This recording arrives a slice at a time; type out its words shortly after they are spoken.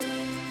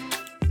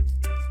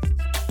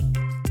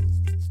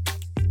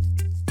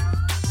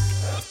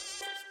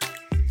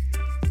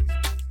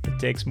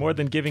takes more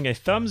than giving a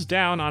thumbs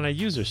down on a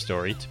user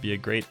story to be a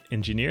great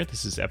engineer.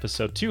 This is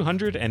episode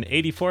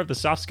 284 of the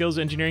Soft Skills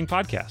Engineering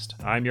Podcast.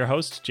 I'm your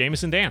host,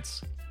 Jamison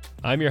Dance.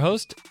 I'm your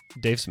host,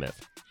 Dave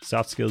Smith.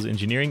 Soft Skills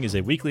Engineering is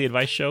a weekly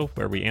advice show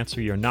where we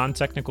answer your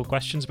non-technical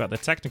questions about the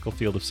technical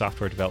field of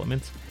software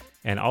development.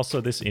 And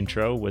also this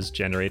intro was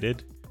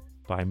generated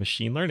by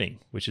machine learning,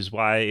 which is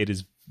why it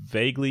is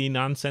vaguely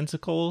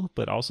nonsensical,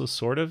 but also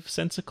sort of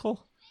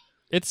sensical.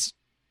 It's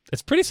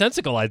pretty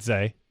sensical, I'd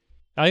say.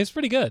 It's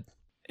pretty good.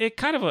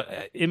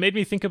 It made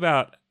me think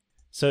about,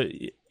 so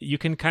you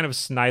can kind of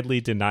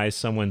snidely deny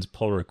someone's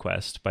pull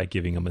request by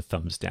giving them a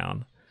thumbs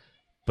down,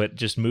 but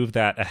just move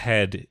that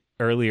ahead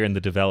earlier in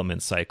the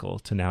development cycle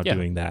to now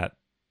doing that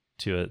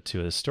to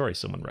a story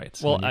someone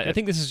writes. Well, I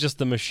think this is just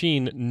the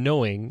machine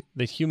knowing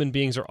that human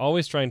beings are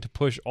always trying to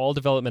push all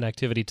development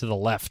activity to the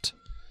left.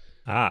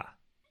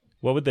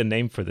 What would the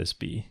name for this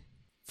be?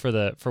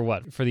 For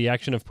what? For the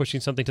action of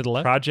pushing something to the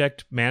left?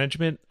 Project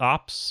management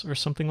ops or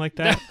something like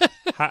that?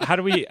 How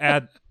do we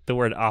add the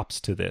word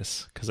ops to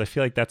this? Because I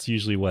feel like that's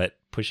usually what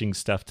pushing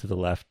stuff to the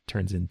left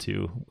turns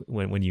into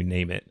when you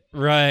name it.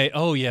 Right.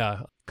 Oh,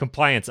 yeah.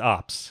 Compliance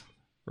ops.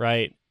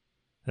 Right.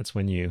 That's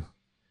when you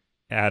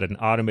add an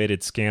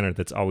automated scanner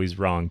that's always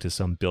wrong to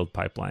some build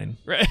pipeline.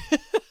 Right.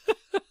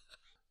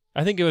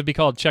 I think it would be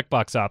called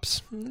checkbox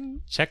ops.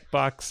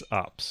 Checkbox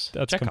ops.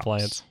 That's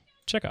compliance.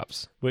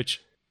 Checkops.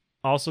 Which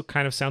also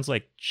kind of sounds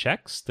like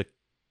Chex, the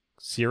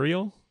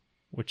cereal,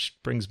 which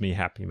brings me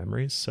happy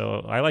memories.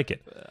 So I like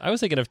it. I was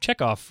thinking of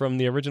Chekhov from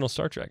the original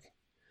Star Trek.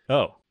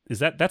 Oh,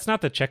 that's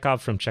not the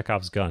Chekhov from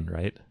Chekhov's gun,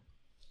 right?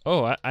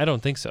 Oh, I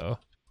don't think so.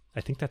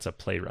 I think that's a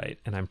playwright,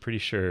 and I'm pretty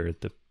sure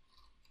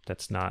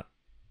that's not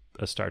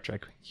a Star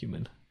Trek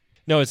human.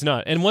 No, it's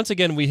not. And once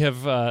again, we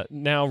have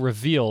now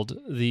revealed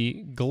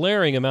the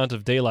glaring amount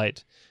of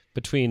daylight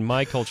between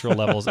my cultural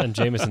levels and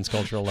Jamison's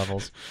cultural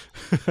levels.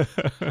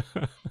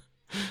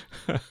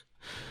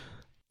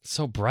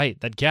 So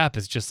bright. That gap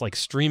is just like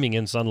streaming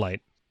in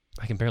sunlight.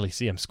 I can barely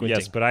see. I'm squinting.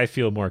 Yes, but I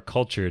feel more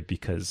cultured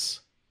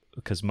because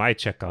my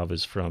Chekhov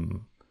is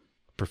from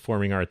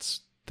performing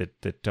arts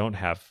that don't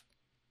have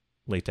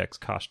latex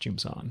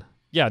costumes on.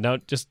 Yeah, now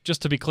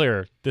just to be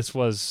clear, this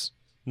was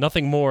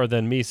nothing more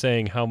than me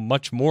saying how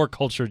much more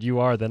cultured you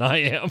are than I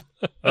am.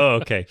 Oh,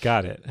 okay.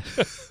 Got it.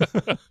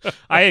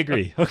 I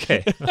agree.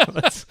 Okay.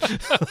 Let's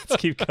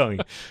keep going.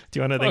 Do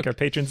you want to thank our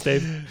patrons,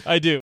 Dave? I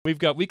do. We've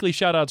got weekly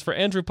shout-outs for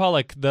Andrew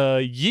Pollack,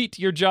 the Yeet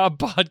Your Job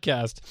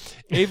podcast,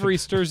 Avery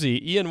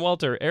Sturzy, Ian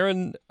Walter,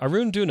 Arun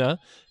Duna,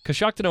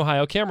 Coshocton,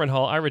 Ohio, Cameron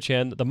Hall, Ira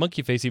Chan, the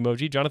monkey face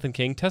emoji, Jonathan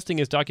King,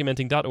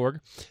 testingisdocumenting.org,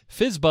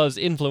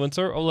 FizzBuzz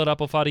influencer, Ola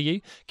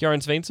Apofadiyi, Garen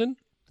Sveinson,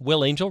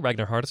 Will Angel,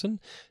 Ragnar Hardison,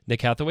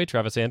 Nick Hathaway,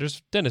 Travis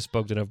Anders, Dennis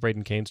Bogdanov,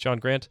 Braden Keynes, John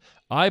Grant,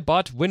 I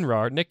Bought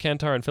Winrar, Nick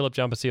Cantar, and Philip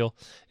John Basile.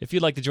 If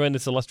you'd like to join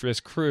this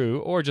illustrious crew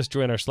or just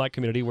join our Slack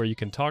community where you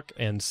can talk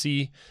and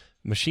see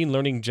machine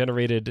learning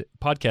generated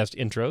podcast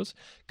intros,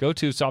 go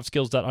to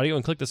softskills.audio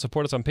and click the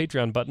support us on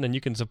Patreon button, and you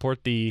can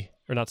support you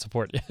can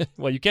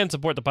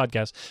support the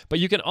podcast, but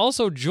you can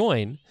also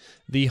join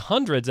the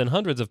hundreds and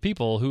hundreds of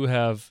people who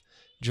have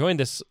joined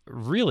this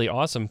really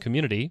awesome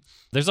community.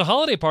 There's a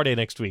holiday party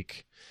next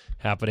week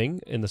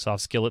happening in the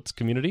Soft Skillets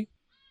community.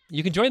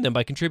 You can join them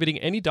by contributing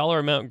any dollar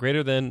amount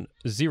greater than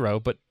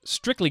 $0, but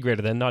strictly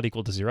greater than, not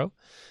equal to $0.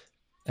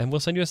 And we'll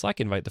send you a Slack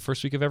invite the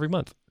first week of every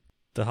month.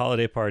 The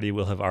holiday party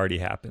will have already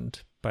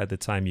happened by the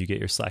time you get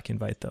your Slack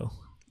invite, though.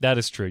 That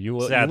is true. You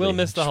will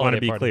miss the holiday party. I just want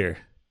to be clear.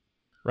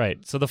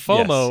 Right. So the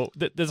FOMO,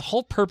 the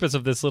whole purpose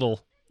of this little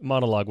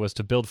monologue was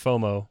to build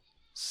FOMO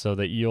so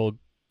that you'll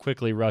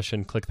quickly rush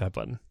and click that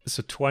button.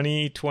 So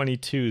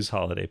 2022's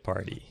holiday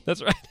party.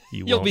 That's right.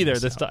 You'll be there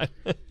this time.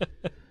 All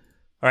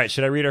right.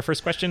 Should I read our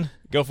first question?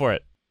 Go for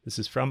it. This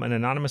is from an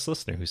anonymous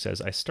listener who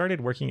says, I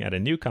started working at a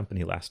new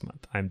company last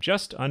month. I'm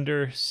just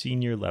under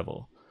senior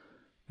level.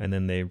 And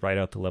then they write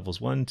out the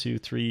levels 1, 2,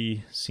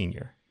 3,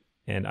 senior.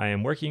 And I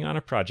am working on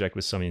a project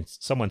with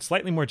someone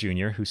slightly more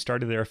junior who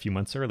started there a few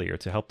months earlier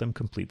to help them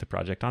complete the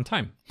project on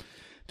time.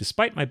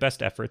 Despite my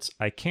best efforts,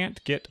 I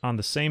can't get on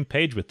the same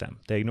page with them.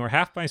 They ignore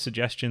half my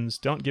suggestions,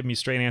 don't give me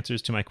straight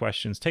answers to my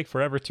questions, take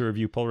forever to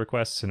review pull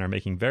requests, and are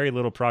making very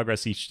little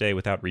progress each day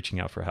without reaching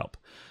out for help.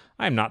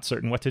 I'm not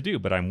certain what to do,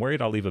 but I'm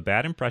worried I'll leave a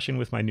bad impression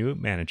with my new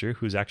manager,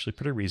 who's actually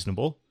pretty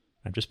reasonable.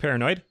 I'm just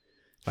paranoid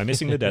by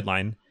missing the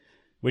deadline,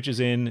 which is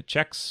in,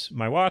 checks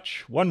my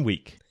watch, 1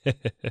 week.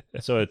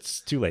 So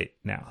it's too late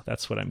now.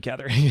 That's what I'm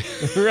gathering.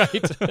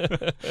 Right.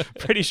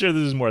 Pretty sure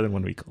this is more than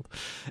 1 week old.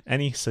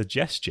 Any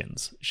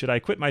suggestions? Should I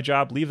quit my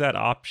job, leave that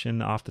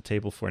option off the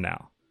table for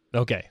now?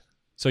 Okay.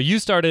 So you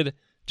started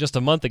just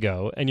a month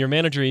ago, and your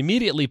manager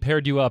immediately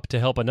paired you up to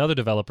help another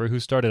developer who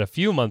started a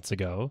few months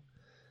ago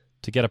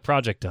to get a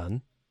project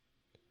done.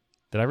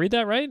 Did I read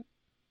that right?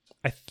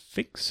 I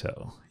think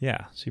so.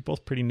 Yeah. So you're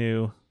both pretty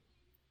new.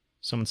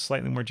 Someone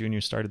slightly more junior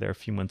started there a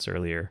few months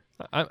earlier.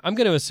 I'm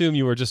going to assume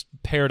you were just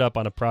paired up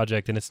on a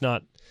project, and it's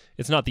not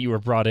that you were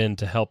brought in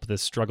to help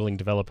this struggling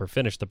developer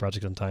finish the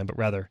project on time, but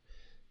rather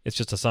it's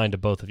just assigned to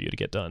both of you to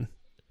get done.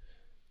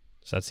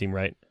 Does that seem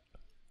right?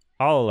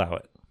 I'll allow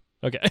it.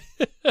 Okay.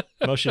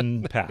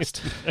 Motion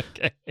passed.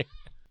 Okay.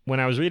 When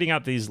I was reading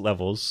out these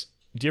levels,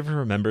 do you ever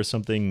remember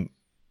something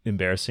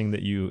embarrassing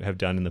that you have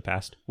done in the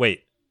past?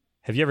 Wait,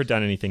 have you ever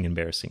done anything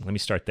embarrassing? Let me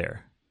start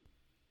there.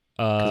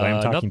 Because I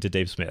am talking to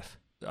Dave Smith.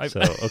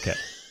 So, okay.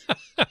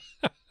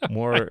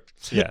 More,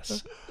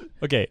 yes.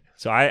 Okay.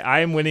 So I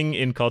am winning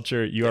in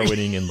culture. You are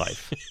winning in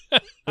life.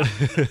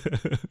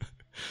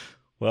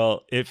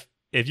 Well, if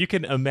you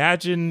can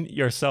imagine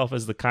yourself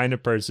as the kind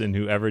of person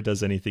who ever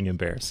does anything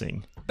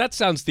embarrassing. That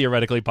sounds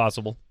theoretically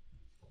possible.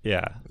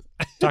 Yeah.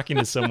 Talking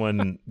to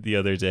someone the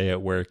other day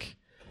at work,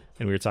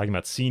 and we were talking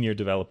about senior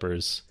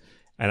developers.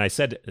 And I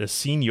said, a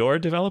senior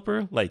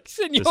developer? Like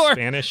Senor. the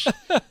Spanish?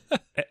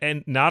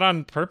 And not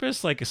on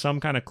purpose, like some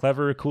kind of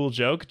clever, cool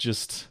joke.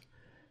 Just,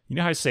 you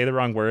know how I say the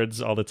wrong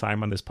words all the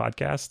time on this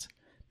podcast?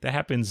 That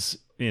happens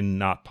in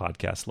not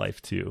podcast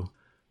life too.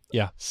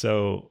 Yeah.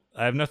 So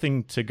I have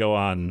nothing to go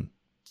on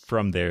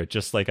from there,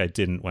 just like I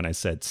didn't when I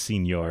said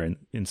senior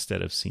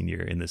instead of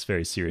senior in this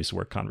very serious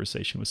work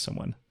conversation with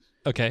someone.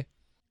 Okay.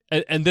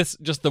 And this,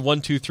 just the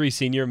 1, 2, 3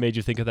 senior made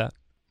you think of that?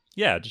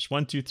 Yeah, just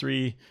 1, 2,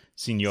 3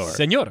 senior.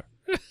 Senor.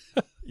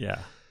 Yeah.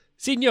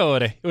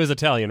 Signore. It was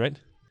Italian, right?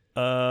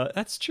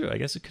 That's true. I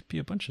guess it could be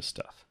a bunch of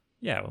stuff.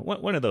 Yeah,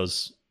 one of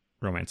those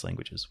Romance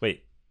languages.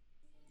 Wait,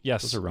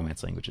 Yes. those are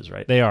Romance languages,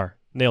 right? They are.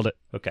 Nailed it.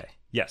 Okay.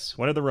 Yes,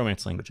 one of the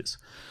Romance languages.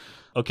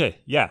 Okay.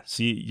 Yeah.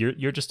 See,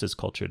 you're just as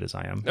cultured as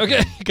I am.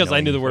 Okay, because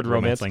I knew the knowing word what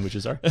romance.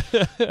 languages are.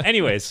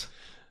 Anyways,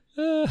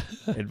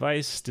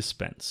 advice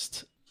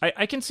dispensed.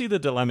 I can see the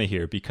dilemma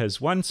here because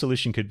one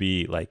solution could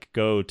be like,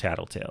 go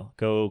tattletale.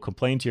 Go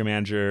complain to your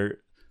manager.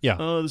 Yeah.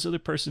 Oh, this other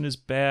person is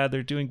bad.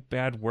 They're doing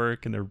bad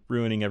work and they're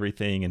ruining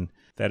everything. And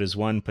that is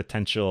one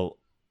potential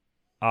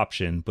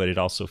option, but it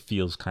also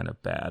feels kind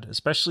of bad,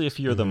 especially if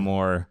you're the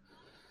more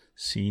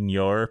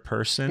senior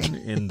person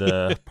in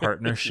the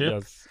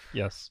partnership.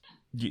 Yes.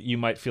 You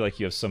might feel like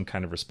you have some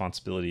kind of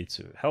responsibility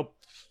to help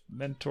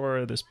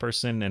mentor this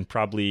person. And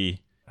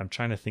probably, I'm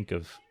trying to think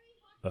of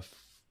a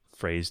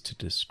phrase to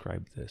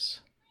describe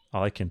this.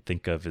 All I can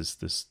think of is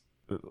this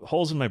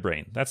holes in my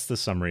brain. That's the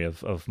summary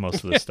of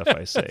most of the stuff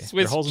I say.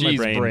 There are holes in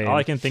my brain. All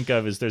I can think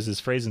of is there's this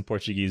phrase in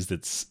Portuguese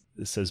that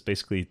says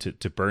basically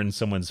to burn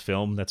someone's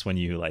film. That's when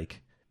you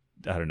like,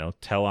 I don't know,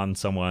 tell on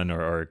someone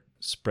or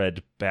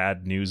spread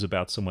bad news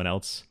about someone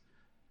else.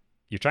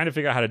 You're trying to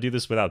figure out how to do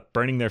this without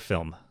burning their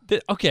film.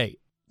 Okay,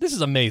 this is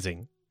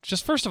amazing.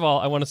 Just first of all,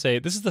 I want to say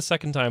this is the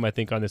second time I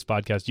think on this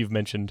podcast you've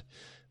mentioned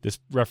this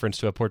reference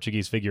to a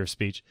Portuguese figure of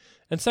speech.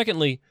 And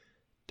secondly,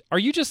 are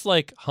you just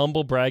like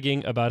humble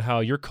bragging about how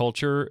your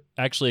culture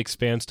actually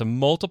expands to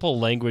multiple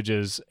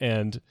languages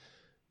and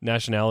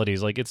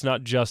nationalities? Like it's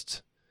not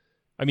just,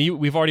 I mean,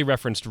 we've already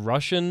referenced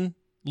Russian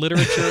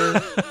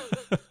literature,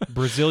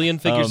 Brazilian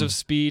figures of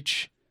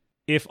speech.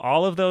 If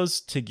all of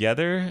those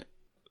together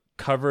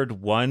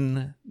covered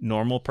one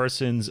normal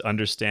person's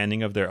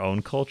understanding of their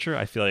own culture,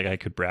 I feel like I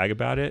could brag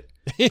about it.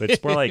 But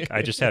it's more like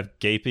I just have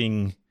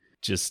gaping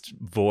just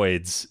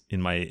voids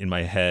in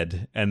my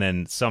head, and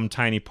then some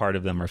tiny part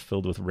of them are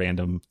filled with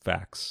random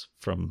facts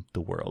from the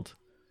world.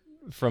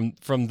 From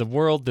the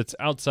world that's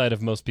outside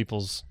of most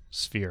people's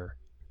sphere.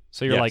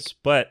 So you're like,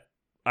 but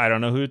I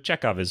don't know who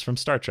Chekhov is from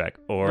Star Trek,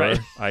 or right.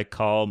 I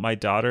call my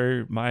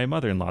daughter my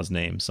mother-in-law's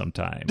name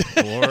sometime,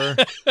 or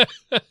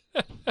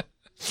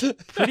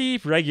pretty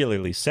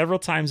regularly, several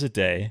times a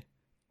day,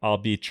 I'll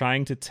be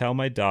trying to tell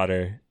my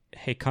daughter,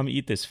 hey, come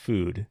eat this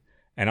food.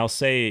 And I'll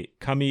say,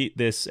 come eat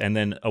this, and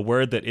then a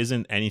word that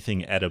isn't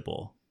anything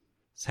edible.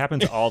 This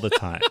happens all the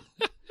time.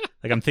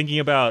 Like I'm thinking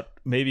about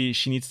maybe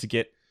she needs to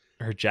get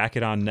her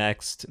jacket on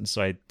next. And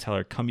so I tell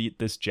her, come eat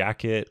this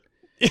jacket.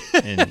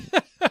 And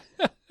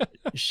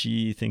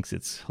she thinks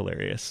it's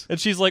hilarious.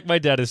 And she's like, my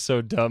dad is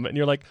so dumb. And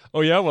you're like,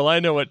 oh yeah, well I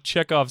know what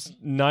Chekhov's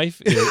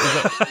knife is.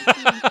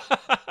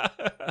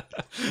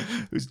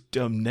 Who's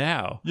dumb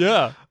now?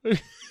 Yeah.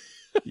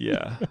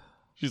 Yeah.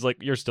 She's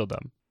like, you're still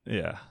dumb.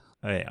 Yeah,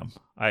 I am.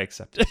 I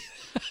accept it.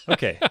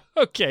 Okay.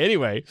 Okay,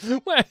 anyway.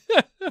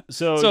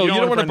 So you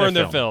don't want to burn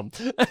their film.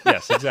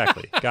 Yes,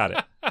 exactly. Got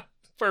it.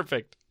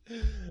 Perfect.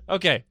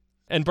 Okay.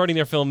 And burning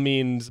their film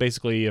means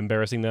basically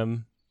embarrassing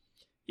them.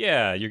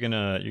 Yeah, you're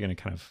gonna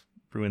kind of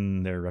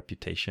ruin their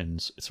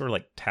reputations. It's sort of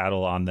like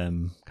tattle on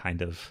them,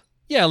 kind of.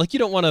 Yeah, like you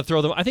don't want to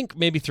throw them. I think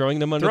maybe throwing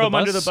them under the bus. Throw them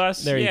under the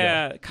bus. There you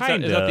go.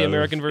 Kind of. Is that the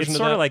American version it's of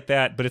that? It's sort of like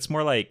that, but it's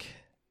more like,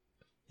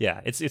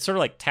 yeah, it's sort of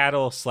like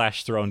tattle /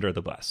 throw under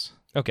the bus.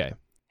 Okay.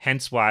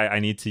 Hence why I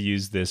need to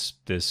use this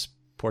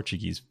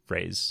Portuguese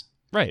phrase.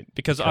 Right,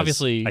 because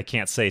obviously I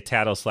can't say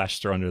tattle /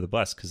 throw under the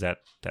bus because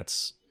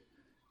that's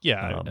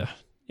English,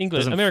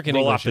 doesn't American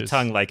roll English off the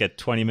tongue like a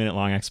 20-minute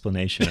long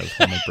explanation of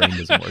how my brain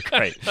doesn't work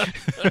right.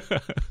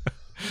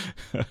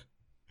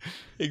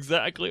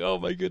 Exactly. Oh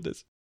my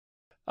goodness.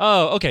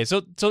 Oh, okay.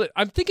 So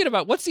I'm thinking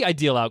about what's the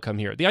ideal outcome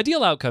here. The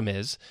ideal outcome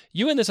is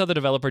you and this other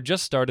developer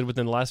just started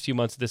within the last few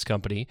months of this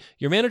company.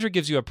 Your manager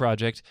gives you a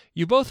project.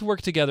 You both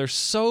work together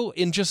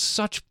in just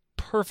such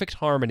perfect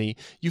harmony.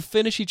 You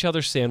finish each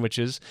other's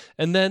sandwiches,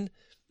 and then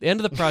the end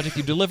of the project,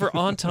 you deliver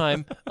on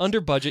time, under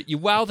budget, you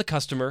wow the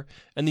customer,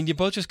 and then you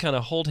both just kind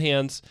of hold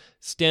hands,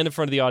 stand in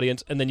front of the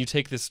audience, and then you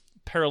take this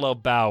parallel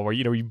bow where,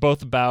 you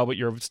both bow, but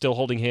you're still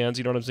holding hands.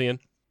 You know what I'm saying?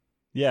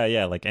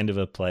 Yeah, like end of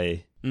a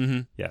play.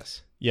 Mm-hmm.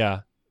 Yes.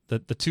 Yeah, the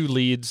two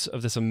leads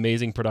of this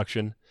amazing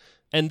production.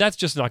 And that's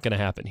just not going to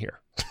happen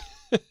here.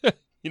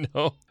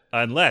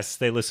 Unless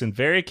they listen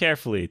very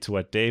carefully to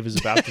what Dave is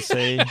about to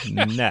say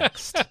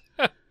next.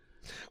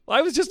 Well,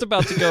 I was just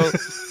about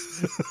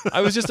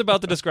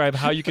to describe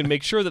how you can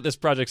make sure that this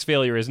project's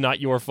failure is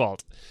not your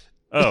fault.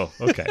 Oh,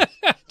 okay.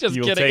 Just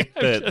You'll kidding.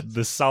 take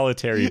the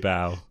solitary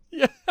bow.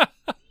 Yeah.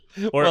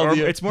 Or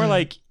it's more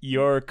like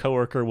your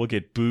coworker will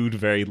get booed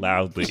very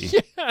loudly.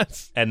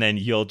 Yes. And then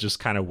you'll just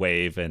kind of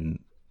wave and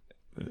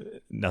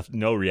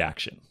no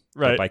reaction.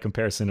 Right. But by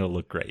comparison, it'll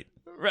look great.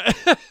 Right.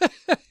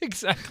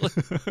 Exactly.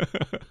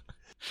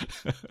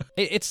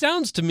 It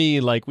sounds to me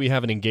like we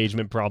have an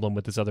engagement problem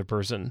with this other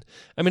person.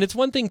 I mean, it's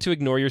one thing to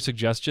ignore your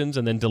suggestions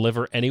and then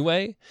deliver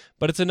anyway,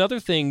 but it's another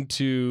thing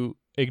to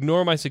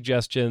ignore my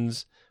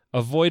suggestions,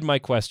 avoid my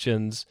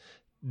questions,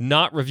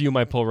 not review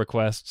my pull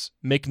requests,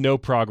 make no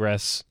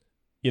progress.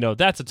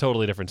 That's a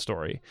totally different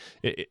story.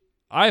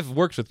 I've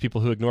worked with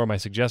people who ignore my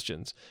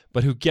suggestions,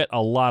 but who get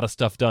a lot of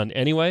stuff done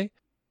anyway.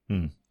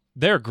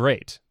 They're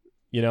great.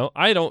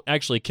 I don't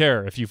actually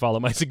care if you follow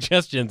my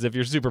suggestions if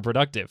you're super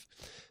productive.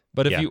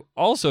 But if you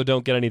also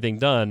don't get anything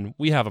done,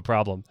 we have a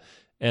problem.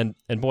 And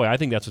boy, I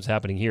think that's what's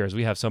happening here is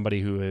we have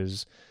somebody who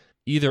is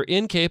either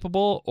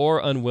incapable or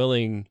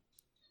unwilling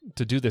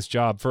to do this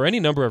job for any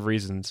number of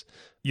reasons.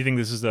 You think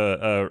this is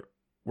a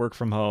work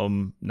from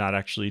home, not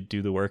actually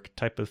do the work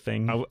type of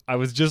thing? I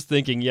was just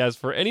thinking, yes,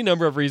 for any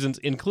number of reasons,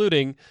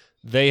 including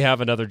they have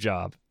another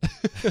job.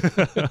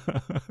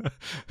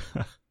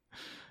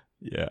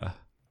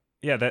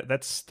 Yeah,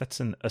 that's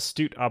an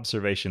astute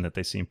observation that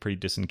they seem pretty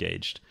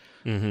disengaged.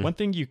 Mm-hmm. One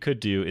thing you could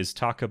do is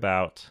talk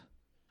about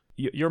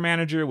your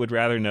manager would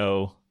rather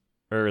know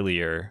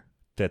earlier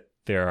that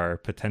there are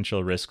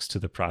potential risks to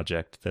the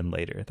project than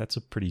later. That's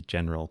a pretty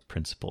general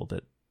principle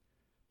that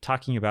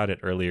talking about it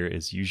earlier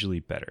is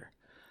usually better.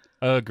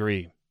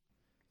 Agree.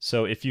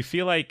 So if you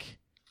feel like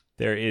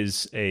there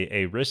is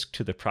a risk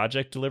to the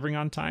project delivering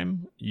on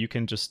time, you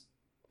can just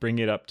bring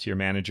it up to your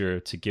manager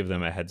to give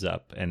them a heads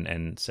up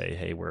and say,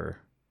 hey, we're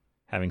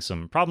having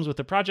some problems with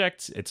the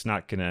project. It's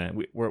not gonna.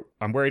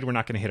 I'm worried we're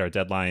not gonna hit our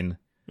deadline.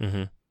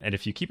 Mm-hmm. And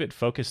if you keep it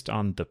focused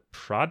on the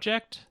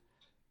project,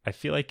 I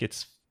feel like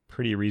it's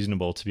pretty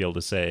reasonable to be able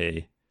to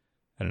say,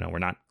 I don't know, we're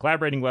not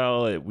collaborating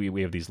well.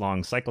 We have these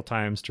long cycle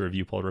times to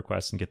review pull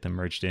requests and get them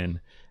merged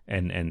in,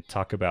 and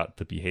talk about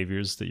the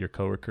behaviors that your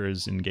coworker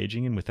is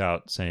engaging in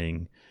without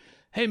saying,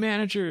 hey,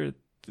 manager,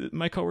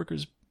 my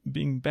coworker's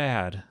being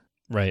bad.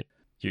 Right.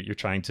 You're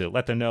trying to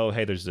let them know,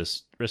 hey, there's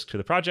this risk to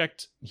the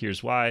project.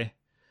 Here's why.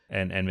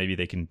 And maybe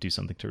they can do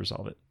something to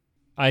resolve it.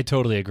 I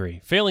totally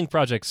agree. Failing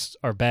projects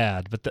are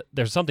bad, but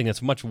there's something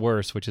that's much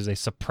worse, which is a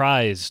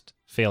surprised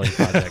failing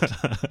project.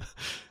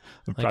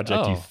 The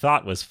project you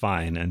thought was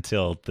fine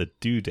until the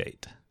due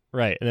date.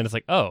 Right. And then it's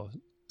like, oh,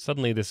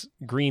 suddenly this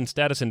green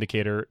status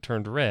indicator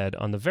turned red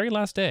on the very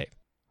last day.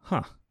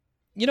 Huh.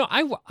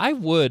 I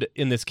would,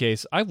 in this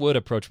case, I would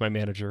approach my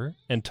manager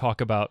and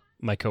talk about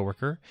my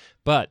coworker,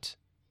 but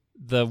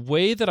the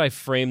way that I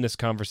frame this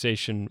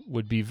conversation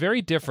would be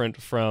very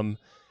different from,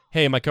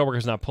 hey, my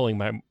coworker's not pulling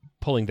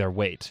their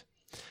weight.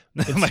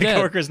 Instead, my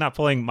coworker's not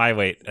pulling my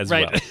weight as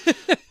well.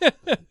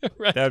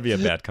 Right. That would be a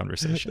bad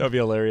conversation. That would be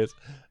hilarious.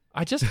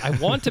 I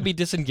want to be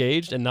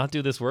disengaged and not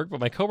do this work, but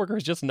my coworker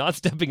is just not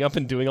stepping up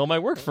and doing all my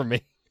work for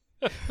me.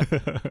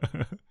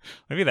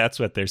 Maybe that's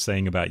what they're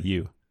saying about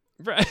you.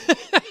 Right.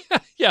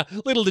 Yeah,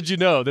 little did you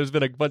know, there's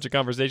been a bunch of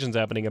conversations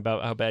happening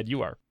about how bad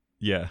you are.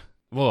 Yeah.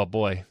 Oh,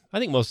 boy. I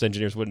think most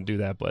engineers wouldn't do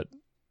that, but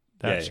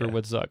that sure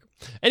would suck.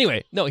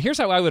 Anyway, no, here's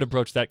how I would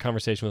approach that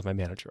conversation with my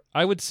manager.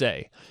 I would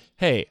say,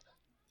 hey,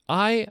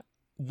 I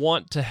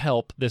want to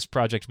help this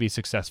project be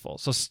successful.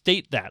 So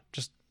state that.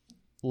 Just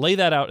lay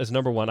that out as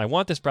number one. I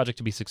want this project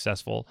to be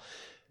successful.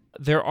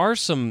 There are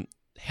some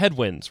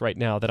headwinds right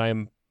now that I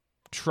am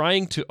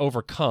trying to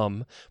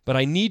overcome, but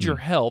I need your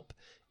help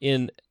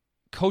in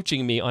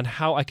coaching me on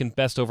how I can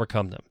best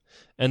overcome them.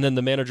 And then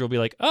the manager will be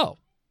like, oh,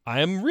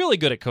 I am really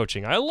good at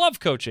coaching. I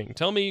love coaching.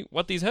 Tell me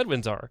what these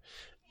headwinds are.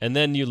 And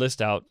then you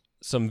list out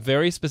some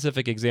very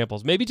specific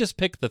examples. Maybe just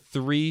pick the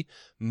 3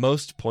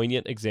 most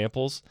poignant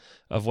examples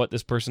of what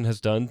this person has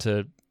done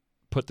to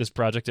put this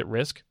project at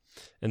risk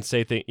and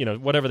say,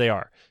 whatever they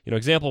are.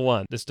 Example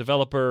 1, this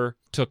developer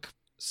took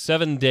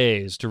 7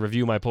 days to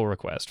review my pull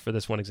request for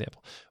this one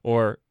example.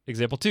 Or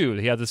example 2,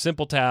 he had the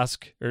simple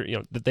task,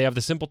 that they have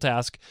the simple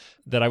task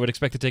that I would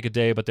expect to take a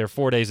day, but they're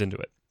 4 days into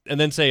it. And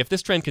then say, if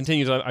this trend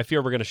continues, I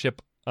fear we're going to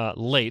ship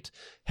late.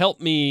 Help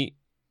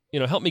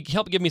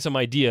give me some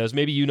ideas.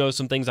 Maybe you know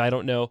some things I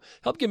don't know.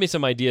 Help give me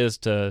some ideas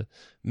to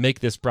make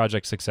this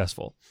project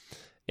successful.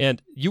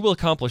 And you will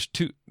accomplish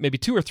maybe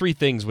two or three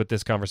things with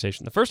this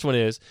conversation. The first one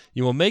is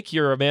you will make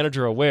your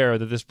manager aware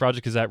that this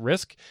project is at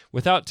risk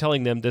without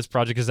telling them this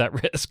project is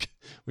at risk,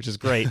 which is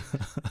great.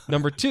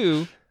 Number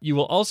two, you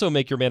will also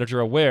make your manager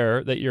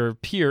aware that your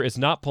peer is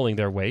not pulling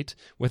their weight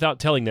without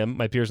telling them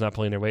my peer is not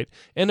pulling their weight.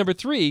 And number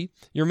three,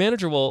 your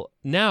manager will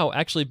now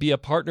actually be a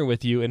partner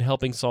with you in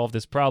helping solve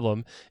this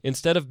problem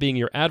instead of being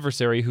your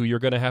adversary who you're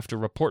going to have to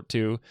report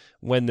to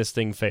when this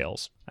thing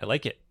fails. I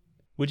like it.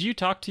 Would you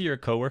talk to your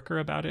coworker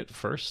about it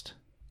first?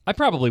 I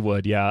probably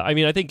would, yeah. I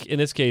mean, I think in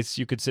this case,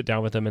 you could sit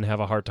down with them and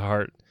have a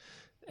heart-to-heart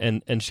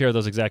and share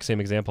those exact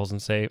same examples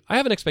and say, I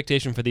have an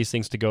expectation for these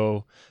things to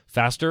go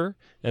faster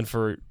and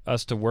for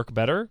us to work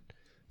better,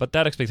 but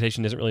that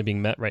expectation isn't really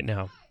being met right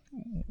now.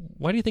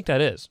 Why do you think that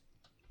is?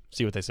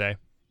 See what they say.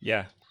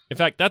 Yeah. In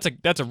fact,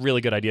 that's a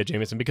really good idea,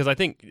 Jamison, because I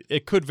think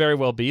it could very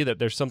well be that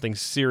there's something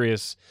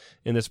serious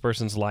in this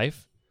person's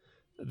life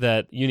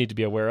that you need to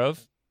be aware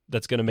of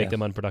that's going to make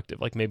them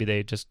unproductive. Like maybe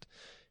they just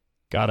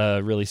got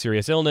a really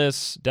serious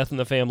illness, death in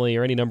the family,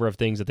 or any number of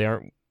things that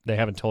they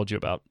haven't told you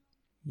about.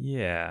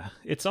 Yeah.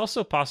 It's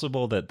also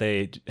possible that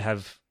they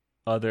have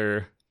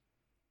other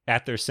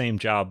at their same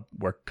job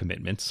work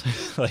commitments.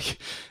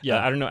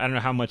 I don't know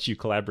how much you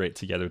collaborate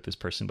together with this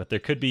person, but this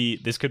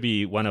could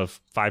be one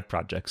of 5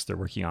 projects they're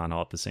working on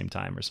all at the same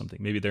time or something.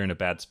 Maybe they're in a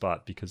bad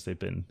spot because they've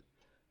been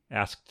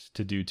asked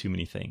to do too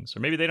many things, or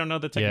maybe they don't know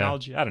the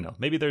technology. I don't know.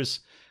 Maybe there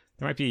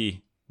might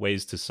be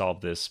ways to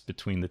solve this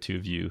between the two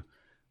of you,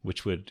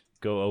 which would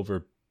go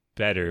over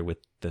better with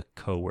the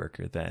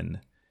coworker than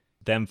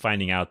them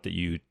finding out that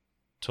you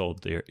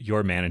told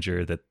your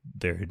manager that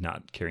they're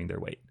not carrying their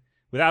weight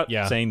without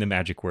saying the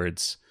magic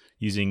words,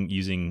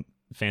 using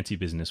fancy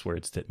business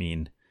words that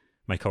mean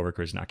my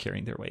coworker is not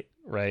carrying their weight.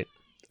 Right.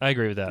 I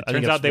agree with that. It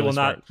turns out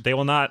they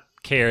will not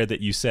care that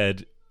you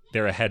said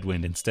they're a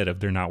headwind instead of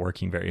they're not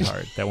working very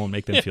hard. That won't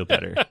make them feel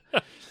better.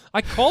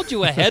 I called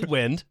you a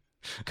headwind.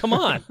 Come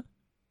on.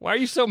 Why are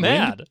you so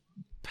mad? Wind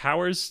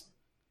powers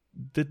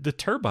the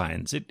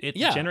turbines. It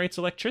generates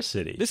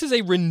electricity. This is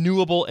a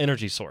renewable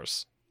energy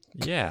source.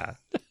 Yeah.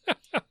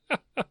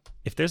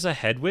 If there's a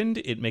headwind,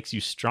 it makes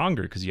you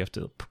stronger because you have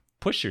to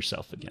push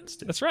yourself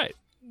against it. That's right.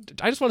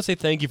 I just want to say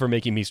thank you for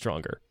making me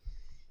stronger.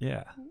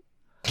 Yeah.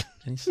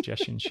 Any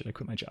suggestions? Should I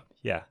quit my job?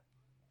 Yeah.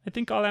 I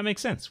think all that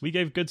makes sense. We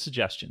gave good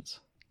suggestions.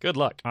 Good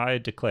luck. I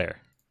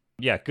declare.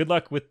 Yeah, good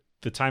luck with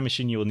the time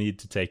machine you will need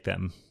to take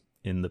them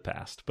in the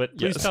past. But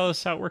please tell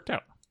us how it worked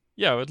out.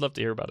 Yeah, I would love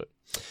to hear about it.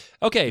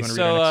 Okay,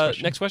 so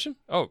next question?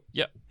 Oh,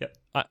 yeah. Yep.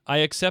 I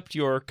accept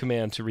your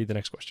command to read the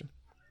next question.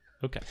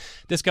 Okay.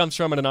 This comes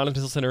from an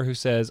anonymous listener who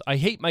says, I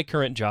hate my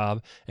current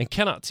job and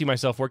cannot see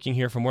myself working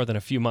here for more than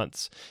a few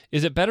months.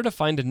 Is it better to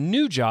find a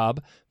new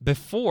job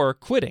before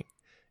quitting?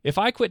 If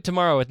I quit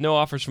tomorrow with no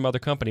offers from other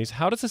companies,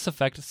 how does this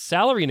affect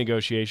salary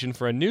negotiation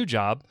for a new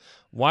job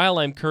while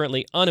I'm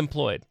currently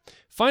unemployed?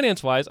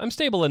 Finance-wise, I'm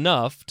stable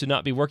enough to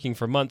not be working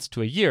for months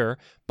to a year,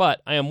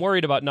 but I am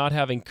worried about not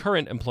having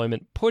current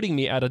employment putting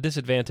me at a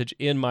disadvantage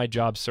in my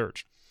job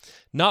search.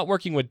 Not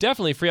working would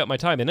definitely free up my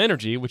time and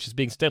energy, which is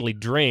being steadily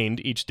drained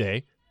each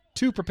day,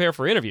 to prepare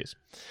for interviews.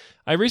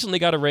 I recently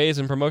got a raise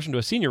and promotion to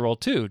a senior role,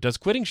 too. Does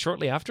quitting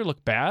shortly after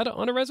look bad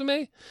on a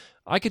resume?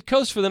 I could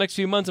coast for the next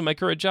few months in my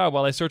current job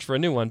while I search for a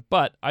new one,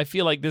 but I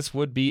feel like this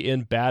would be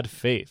in bad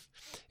faith.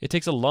 It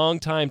takes a long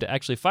time to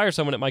actually fire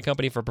someone at my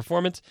company for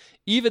performance,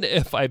 even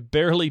if I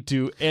barely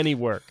do any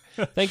work.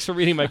 Thanks for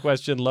reading my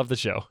question. Love the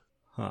show.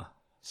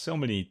 So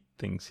many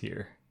things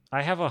here.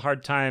 I have a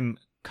hard time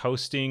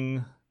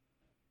coasting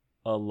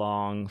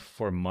along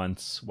for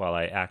months while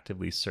I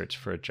actively search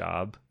for a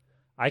job.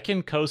 I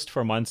can coast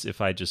for months if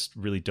I just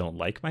really don't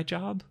like my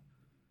job,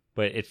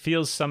 but it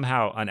feels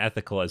somehow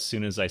unethical as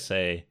soon as I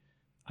say,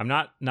 I'm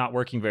not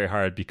working very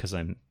hard because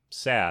I'm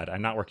sad.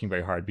 I'm not working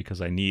very hard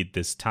because I need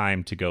this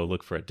time to go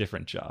look for a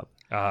different job.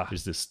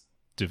 There's this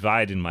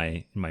divide in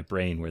my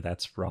brain where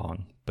that's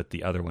wrong, but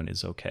the other one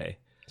is okay.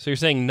 So you're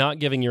saying not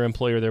giving your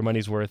employer their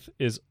money's worth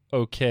is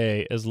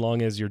okay as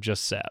long as you're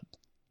just sad?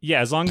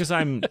 Yeah, as long as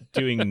I'm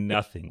doing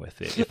nothing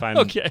with it.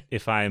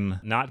 If I'm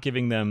not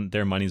giving them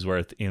their money's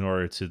worth in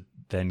order to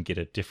then get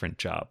a different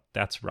job,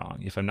 that's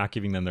wrong. If I'm not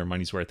giving them their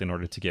money's worth in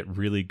order to get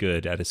really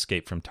good at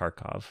Escape from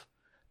Tarkov,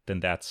 then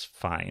that's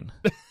fine.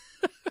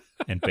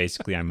 And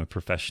basically, I'm a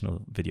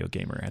professional video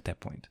gamer at that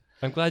point.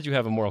 I'm glad you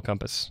have a moral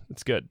compass.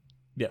 It's good.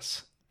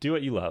 Yes. Do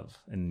what you love,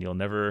 and you'll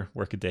never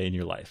work a day in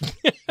your life.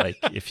 Like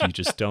if you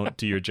just don't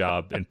do your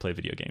job and play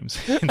video games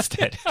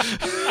instead.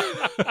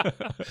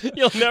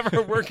 You'll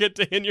never work a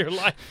day in your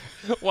life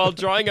while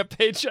drawing a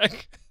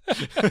paycheck.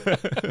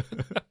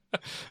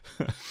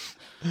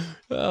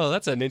 Oh,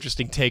 that's an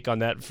interesting take on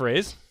that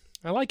phrase.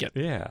 I like it.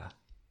 Yeah.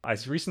 I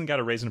recently got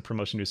a raise and a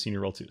promotion to a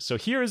senior role too. So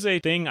here is a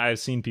thing I've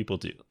seen people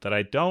do that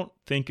I don't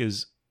think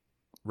is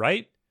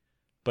right,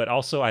 but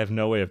also I have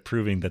no way of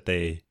proving that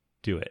they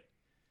do it.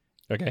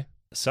 Okay.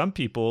 Some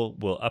people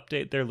will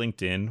update their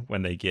LinkedIn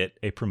when they get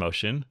a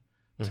promotion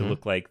to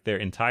look like their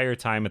entire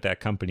time at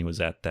that company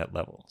was at that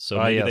level. So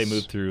maybe they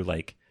moved through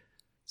like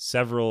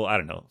several, I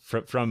don't know,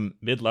 from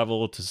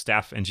mid-level to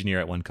staff engineer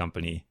at one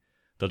company,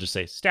 They'll just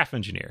say staff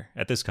engineer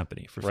at this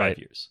company for 5 Right.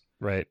 years.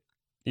 Right.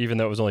 Even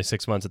though it was only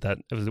 6 months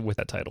it was with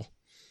that title.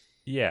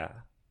 Yeah.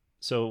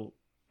 So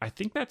I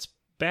think that's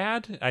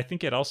bad. I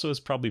think it also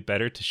is probably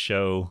better to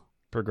show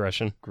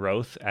Progression.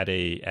 growth at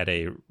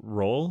a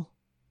role.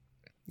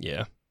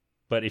 Yeah.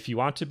 But if you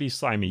want to be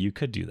slimy, you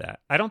could do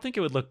that. I don't think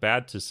it would look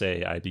bad to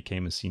say I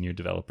became a senior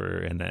developer,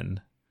 and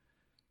then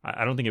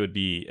I don't think it would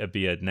be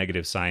a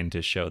negative sign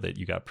to show that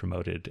you got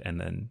promoted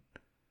and then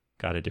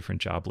got a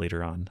different job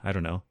later on. I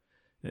don't know.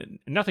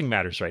 Nothing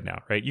matters right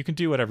now, right? You can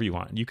do whatever you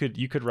want. You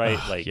could write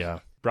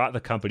brought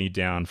the company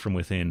down from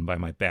within by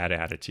my bad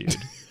attitude,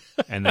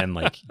 and then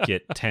like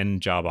get 10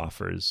 job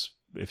offers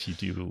if you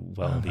do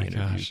well in the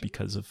interview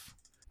because of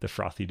the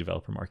frothy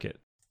developer market.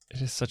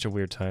 It is such a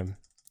weird time.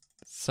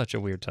 Such a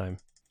weird time.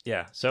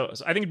 Yeah. So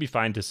I think it'd be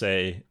fine to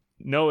say,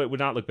 no, it would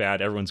not look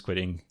bad. Everyone's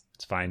quitting.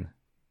 It's fine.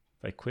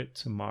 If I quit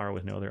tomorrow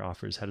with no other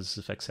offers, how does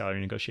this affect salary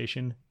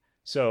negotiation?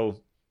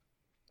 So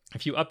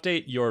if you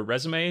update your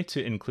resume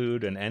to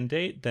include an end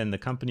date, then the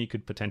company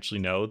could potentially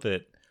know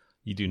that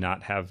you do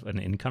not have an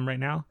income right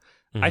now.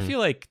 Mm-hmm. I feel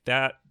like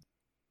that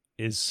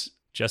is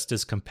just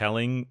as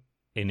compelling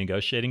a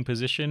negotiating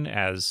position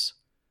as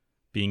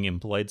being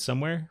employed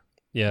somewhere.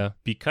 Yeah.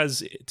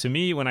 Because to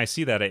me, when I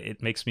see that,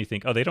 it makes me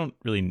think, oh, they don't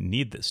really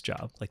need this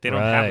job. Like they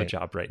don't have a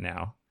job right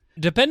now.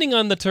 Depending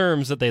on the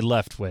terms that they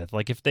left with.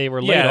 Like if they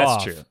were laid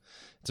off, that's true.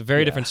 It's a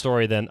very different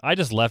story than I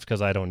just left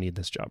because I don't need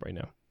this job right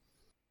now.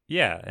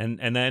 Yeah.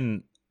 And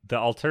then the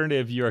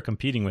alternative you are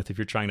competing with if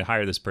you're trying to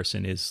hire this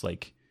person is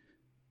like,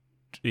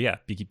 be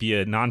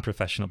a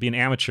non-professional, be an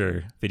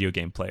amateur video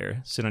game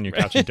player. Sit on your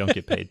couch and don't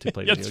get paid to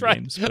play video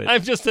games. But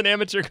I'm just an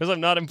amateur because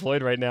I'm not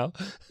employed right now.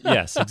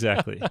 Yes,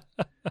 exactly.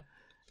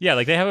 Yeah,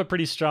 like they have a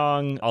pretty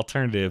strong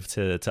alternative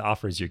to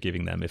offers you're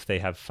giving them if they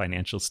have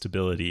financial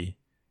stability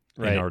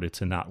in order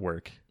to not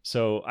work.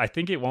 So I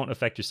think it won't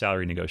affect your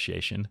salary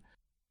negotiation.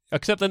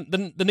 Except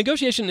the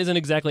negotiation isn't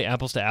exactly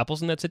apples to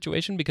apples in that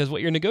situation, because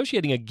what you're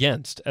negotiating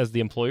against as the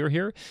employer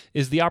here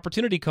is the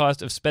opportunity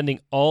cost of spending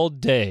all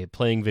day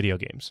playing video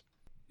games.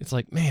 It's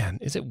like, man,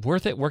 is it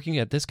worth it working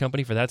at this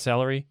company for that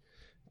salary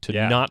to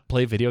not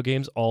play video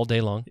games all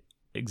day long?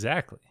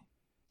 Exactly.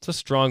 It's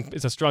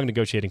a strong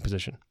negotiating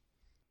position.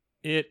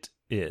 It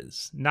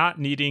is. Not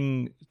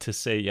needing to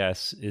say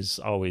yes is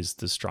always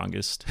the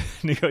strongest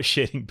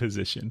negotiating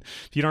position.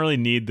 If you don't really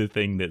need the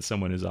thing that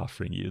someone is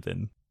offering you,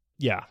 then...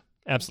 Yeah,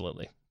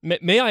 absolutely.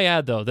 May I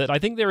add, though, that I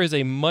think there is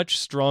a much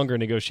stronger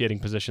negotiating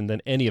position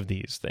than any of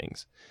these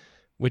things,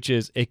 which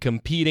is a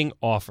competing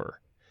offer.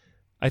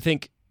 I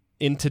think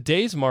in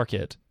today's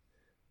market,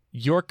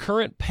 your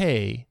current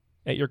pay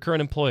at your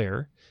current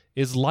employer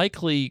is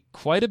likely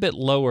quite a bit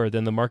lower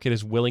than the market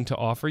is willing to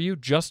offer you,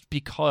 just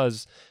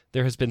because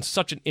there has been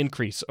such an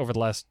increase over the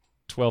last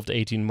 12 to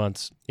 18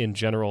 months in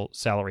general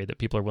salary that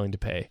people are willing to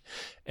pay.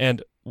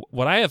 And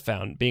what I have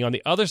found, being on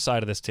the other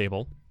side of this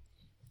table,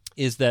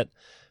 is that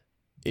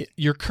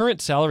your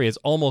current salary is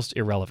almost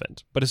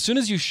irrelevant. But as soon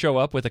as you show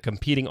up with a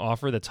competing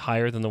offer that's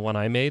higher than the one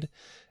I made,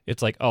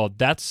 it's like, oh,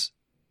 that's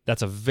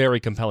a very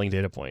compelling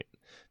data point.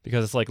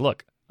 Because it's like,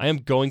 look, I am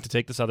going to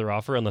take this other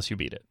offer unless you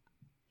beat it.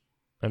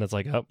 And it's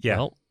like, oh,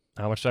 well,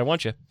 how much do I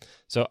want you?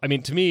 So, I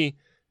mean, to me,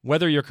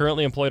 whether you're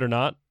currently employed or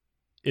not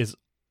is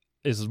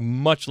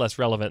much less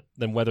relevant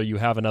than whether you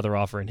have another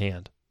offer in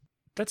hand.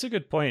 That's a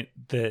good point,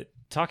 that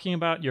talking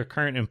about your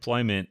current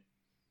employment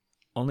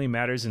only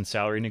matters in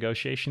salary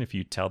negotiation if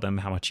you tell them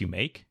how much you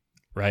make.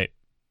 Right.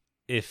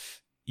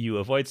 If you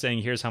avoid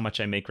saying, here's how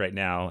much I make right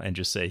now, and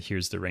just say,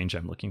 here's the range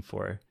I'm looking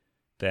for,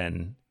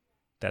 then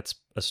that's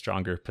a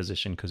stronger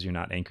position because you're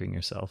not anchoring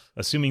yourself,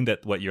 assuming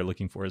that what you're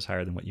looking for is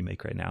higher than what you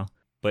make right now.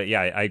 But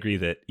yeah, I agree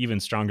that even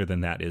stronger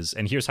than that is,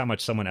 and here's how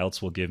much someone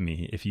else will give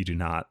me if you do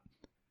not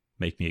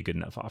make me a good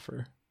enough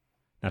offer.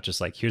 Not just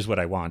like, here's what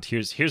I want.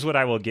 Here's what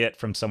I will get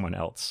from someone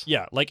else.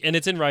 Yeah, like, and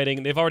it's in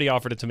writing. They've already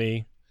offered it to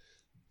me.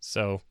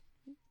 So.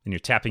 And you're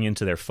tapping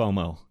into their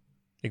FOMO.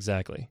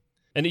 Exactly.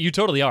 And you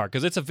totally are,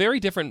 because it's a very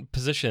different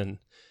position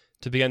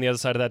to be on the other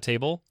side of that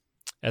table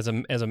as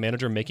a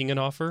manager making an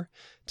offer,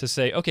 to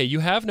say, okay,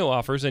 you have no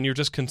offers and you're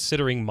just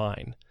considering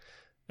mine,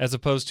 as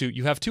opposed to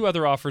you have two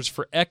other offers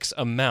for X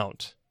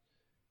amount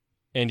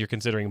and you're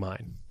considering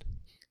mine.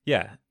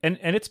 Yeah. And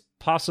it's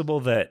possible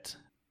that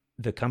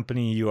the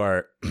company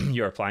you're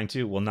applying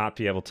to will not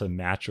be able to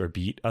match or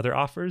beat other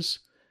offers,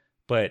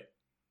 but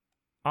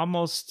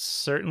almost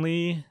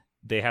certainly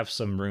they have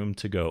some room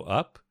to go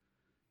up.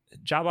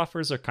 Job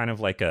offers are kind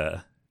of like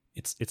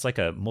it's like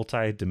a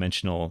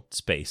multi-dimensional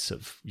space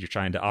of, you're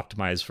trying to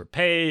optimize for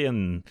pay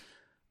and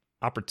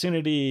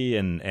opportunity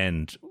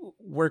and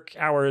work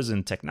hours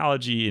and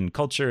technology and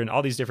culture and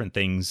all these different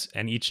things,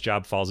 and each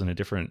job falls in a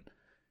different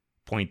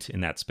point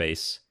in that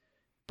space.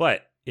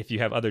 But if you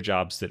have other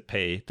jobs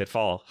that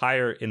fall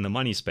higher in the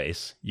money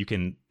space, you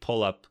can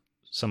pull up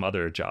some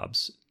other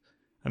jobs.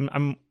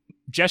 I'm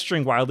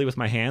gesturing wildly with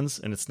my hands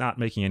and it's not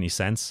making any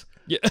sense.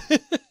 Yeah.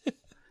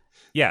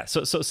 Yeah.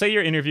 So say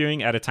you're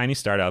interviewing at a tiny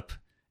startup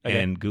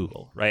and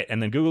Google, right?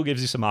 And then Google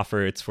gives you some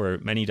offer. It's for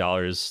many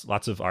dollars,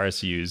 lots of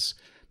RSUs.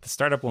 The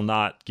startup will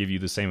not give you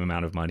the same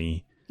amount of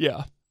money.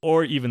 Yeah.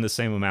 Or even the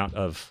same amount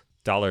of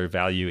dollar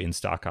value in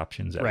stock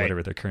options at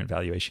whatever their current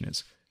valuation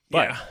is.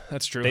 But yeah,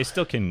 that's true. they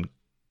still can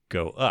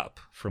go up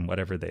from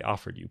whatever they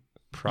offered you,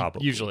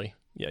 probably. Usually.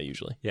 Yeah,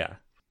 usually. Yeah.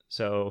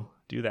 So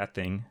do that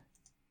thing.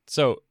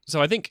 So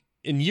I think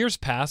in years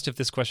past, if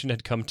this question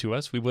had come to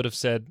us, we would have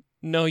said,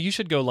 no, you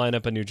should go line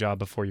up a new job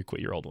before you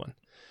quit your old one.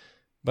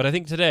 But I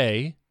think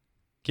today,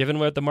 given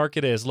what the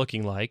market is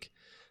looking like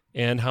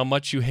and how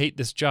much you hate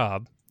this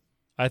job,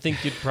 I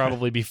think you'd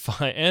probably be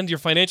fine. And your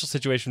financial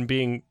situation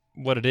being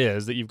what it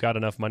is, that you've got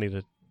enough money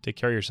to take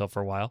care of yourself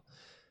for a while,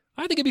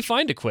 I think it'd be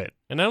fine to quit.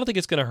 And I don't think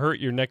it's going to hurt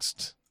your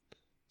next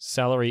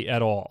salary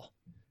at all.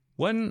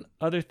 One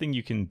other thing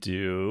you can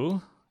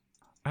do,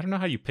 I don't know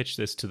how you pitch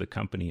this to the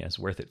company as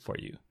worth it for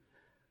you,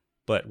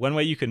 but one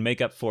way you can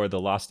make up for the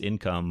lost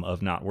income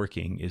of not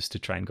working is to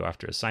try and go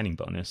after a signing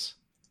bonus.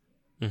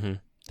 Mm-hmm.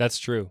 That's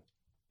true.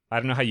 I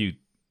don't know how you,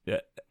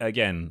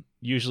 again,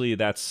 usually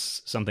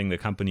that's something the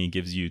company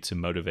gives you to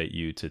motivate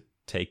you to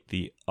take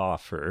the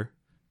offer.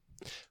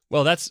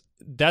 Well, that's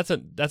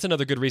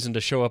another good reason to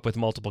show up with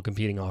multiple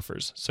competing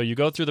offers. So you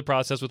go through the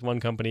process with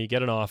one company,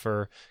 get an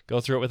offer, go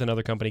through it with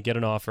another company, get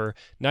an offer.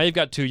 Now you've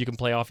got two, you can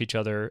play off each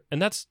other,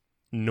 and that's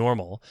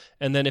normal.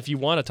 And then if you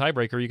want a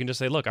tiebreaker, you can just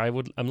say, look,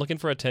 I'm looking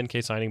for a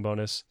 10K signing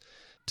bonus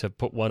to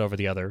put one over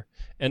the other.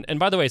 And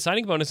by the way,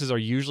 signing bonuses are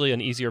usually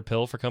an easier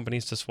pill for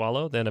companies to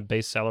swallow than a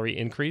base salary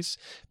increase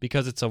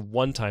because it's a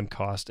one-time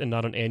cost and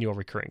not an annual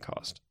recurring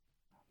cost.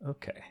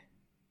 Okay.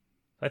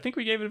 I think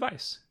we gave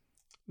advice.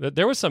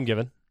 There was some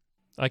given.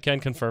 I can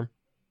confirm.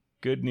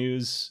 Good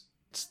news.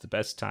 It's the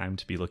best time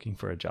to be looking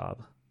for a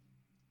job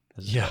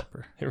as a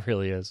developer. It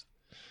really is.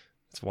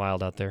 It's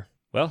wild out there.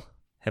 Well,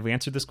 have we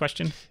answered this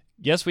question?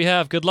 Yes, we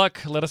have. Good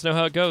luck. Let us know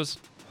how it goes.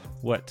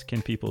 What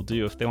can people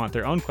do if they want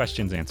their own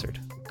questions answered?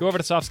 Go over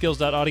to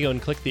softskills.audio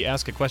and click the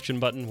Ask a Question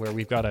button where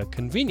we've got a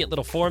convenient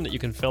little form that you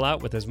can fill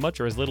out with as much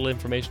or as little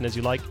information as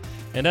you like.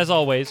 And as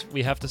always,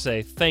 we have to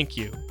say thank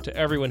you to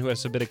everyone who has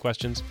submitted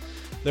questions.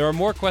 There are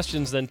more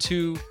questions than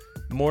two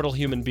mortal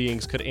human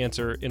beings could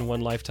answer in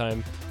one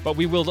lifetime, but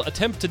we will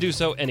attempt to do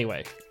so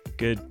anyway.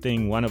 Good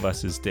thing one of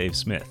us is Dave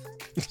Smith,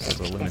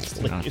 so the limits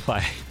do not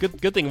apply.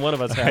 Good thing one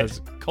of us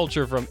has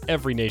culture from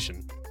every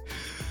nation.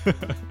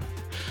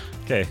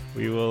 Okay,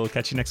 we will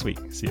catch you next week.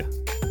 See ya.